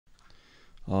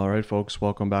Alright folks,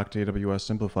 welcome back to AWS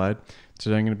Simplified.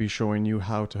 Today I'm going to be showing you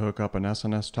how to hook up an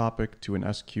SNS topic to an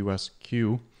SQS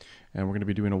queue, and we're going to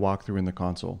be doing a walkthrough in the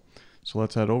console. So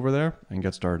let's head over there and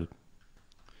get started.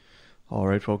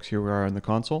 Alright folks, here we are in the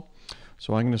console.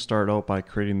 So I'm going to start out by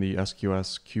creating the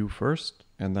SQS queue first,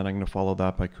 and then I'm going to follow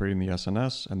that by creating the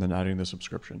SNS and then adding the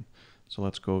subscription. So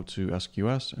let's go to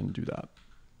SQS and do that.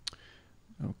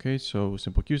 Okay, so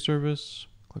simple queue service,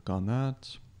 click on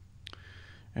that.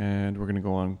 And we're going to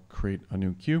go on create a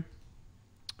new queue,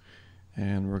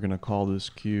 and we're going to call this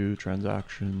queue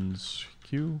transactions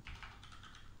queue.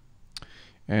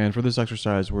 And for this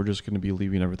exercise, we're just going to be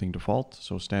leaving everything default,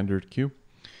 so standard queue.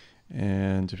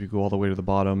 And if you go all the way to the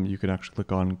bottom, you can actually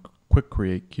click on quick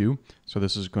create queue. So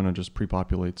this is going to just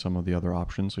pre-populate some of the other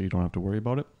options, so you don't have to worry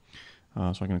about it. So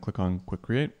I'm going to click on quick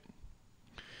create,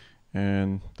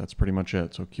 and that's pretty much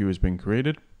it. So queue has been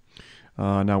created.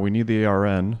 Now we need the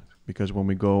ARN, because when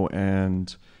we go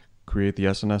and create the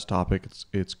SNS topic,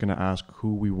 it's going to ask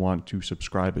who we want to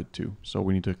subscribe it to. So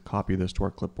we need to copy this to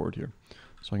our clipboard here.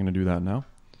 So I'm going to do that now.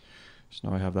 So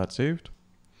now I have that saved.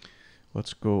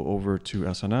 Let's go over to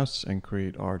SNS and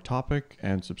create our topic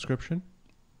and subscription.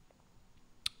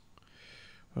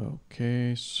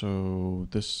 Okay, so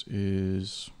this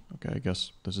is, I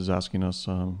guess this is asking us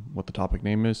what the topic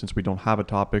name is. Since we don't have a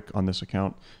topic on this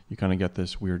account, you kind of get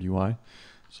this weird UI.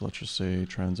 So let's just say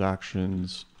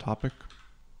transactions topic.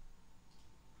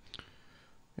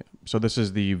 Yeah. So this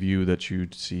is the view that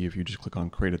you'd see if you just click on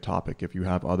create a topic, if you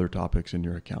have other topics in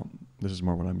your account. This is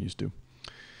more what I'm used to.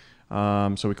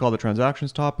 So we call the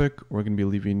transactions topic. We're going to be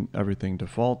leaving everything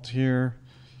default here,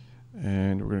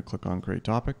 and we're going to click on create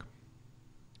topic.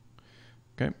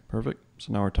 Okay, perfect.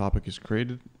 So now our topic is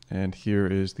created, and here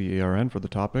is the ARN for the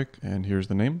topic, and here's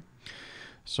the name.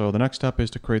 So the next step is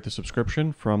to create the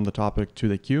subscription from the topic to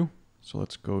the queue. So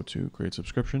let's go to create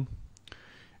subscription,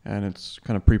 and it's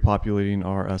kind of pre-populating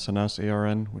our SNS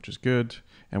ARN, which is good.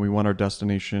 And we want our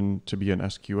destination to be an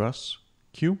SQS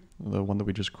queue, the one that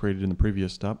we just created in the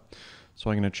previous step.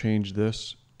 So I'm going to change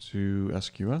this to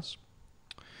SQS,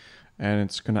 and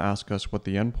it's going to ask us what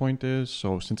the endpoint is.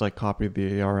 So since I copied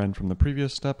the ARN from the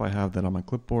previous step, I have that on my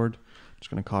clipboard. I'm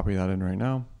just going to copy that in right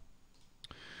now.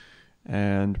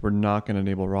 And we're not going to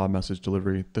enable raw message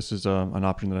delivery. This is an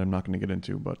option that I'm not going to get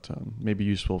into, but may be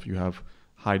useful if you have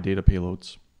high data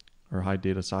payloads or high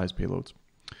data size payloads.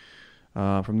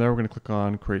 From there, we're going to click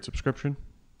on create subscription.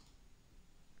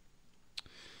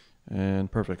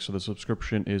 And perfect. So the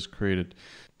subscription is created.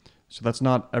 So that's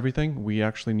not everything. We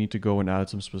actually need to go and add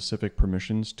some specific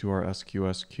permissions to our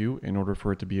SQS queue in order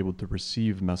for it to be able to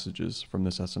receive messages from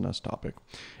this SNS topic.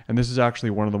 And this is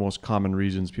actually one of the most common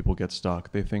reasons people get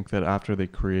stuck. They think that after they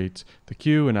create the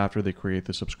queue and after they create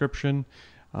the subscription,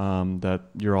 that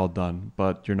you're all done,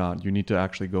 but you're not. You need to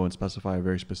actually go and specify a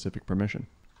very specific permission.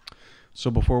 So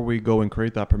before we go and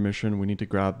create that permission, we need to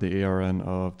grab the ARN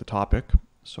of the topic.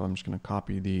 So I'm just going to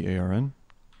copy the ARN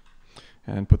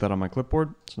and put that on my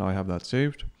clipboard. So now I have that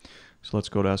saved. So let's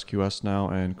go to SQS now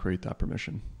and create that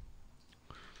permission.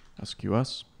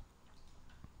 SQS.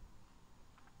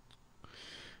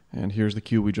 And here's the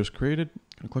queue we just created.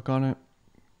 I'm going to click on it,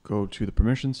 go to the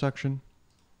permissions section,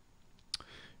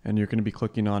 and you're going to be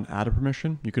clicking on add a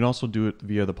permission. You can also do it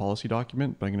via the policy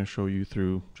document, but I'm going to show you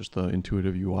through just the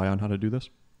intuitive UI on how to do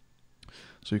this.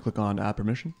 So you click on add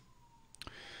permission,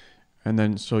 and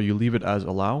then so you leave it as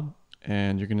allow.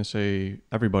 And you're going to say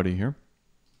everybody here.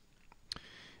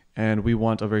 And we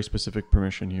want a very specific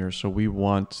permission here. So we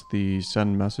want the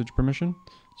send message permission.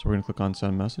 So we're going to click on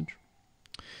send message.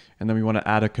 And then we want to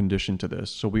add a condition to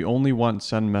this. So we only want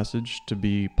send message to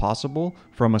be possible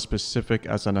from a specific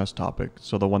SNS topic.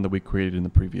 So the one that we created in the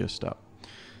previous step.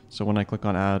 So when I click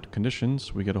on add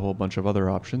conditions, we get a whole bunch of other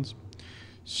options.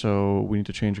 So we need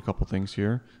to change a couple things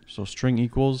here. So string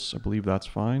equals, I believe that's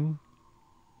fine.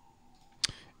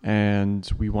 And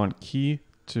we want key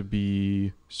to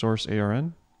be source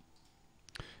ARN,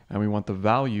 and we want the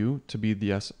value to be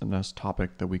the SNS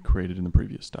topic that we created in the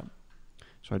previous step.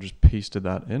 So I just pasted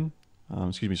that in.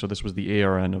 So this was the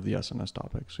ARN of the SNS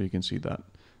topic, so you can see that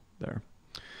there.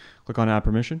 Click on add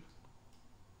permission.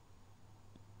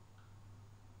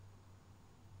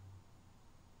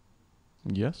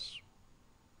 Yes.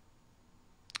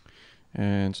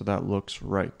 And so that looks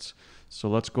right. So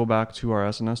let's go back to our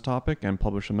SNS topic and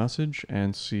publish a message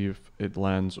and see if it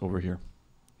lands over here.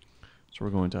 So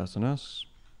we're going to SNS,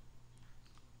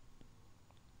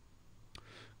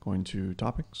 going to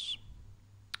topics,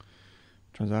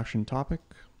 transaction topic,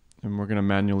 and we're going to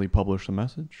manually publish the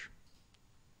message.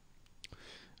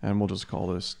 And we'll just call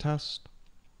this test.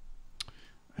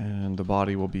 And the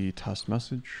body will be test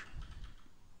message.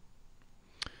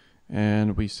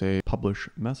 and we say publish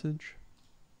message.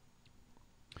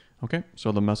 Okay,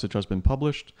 so the message has been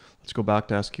published. Let's go back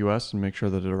to SQS and make sure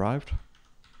that it arrived.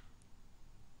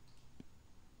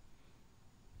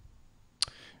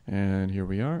 And here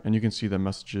we are, and you can see that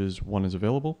messages 1 is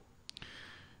available.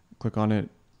 Click on it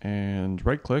and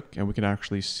right click, and we can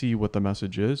actually see what the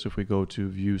message is if we go to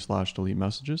view/delete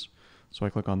messages. So I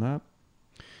click on that,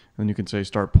 and you can say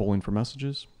start polling for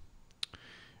messages.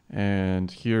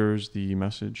 And here's the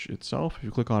message itself. If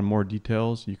you click on more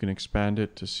details, you can expand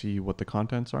it to see what the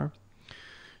contents are.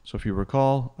 So if you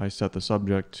recall, I set the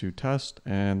subject to test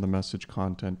and the message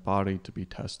content body to be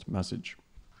test message.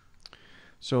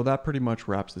 So that pretty much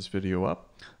wraps this video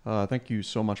up. Thank you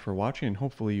so much for watching, and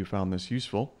hopefully you found this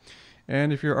useful.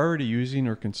 And if you're already using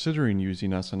or considering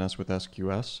using SNS with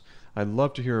SQS, I'd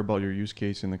love to hear about your use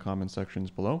case in the comment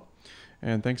sections below.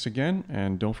 And thanks again,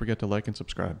 and don't forget to like and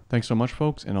subscribe. Thanks so much,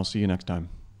 folks, and I'll see you next time.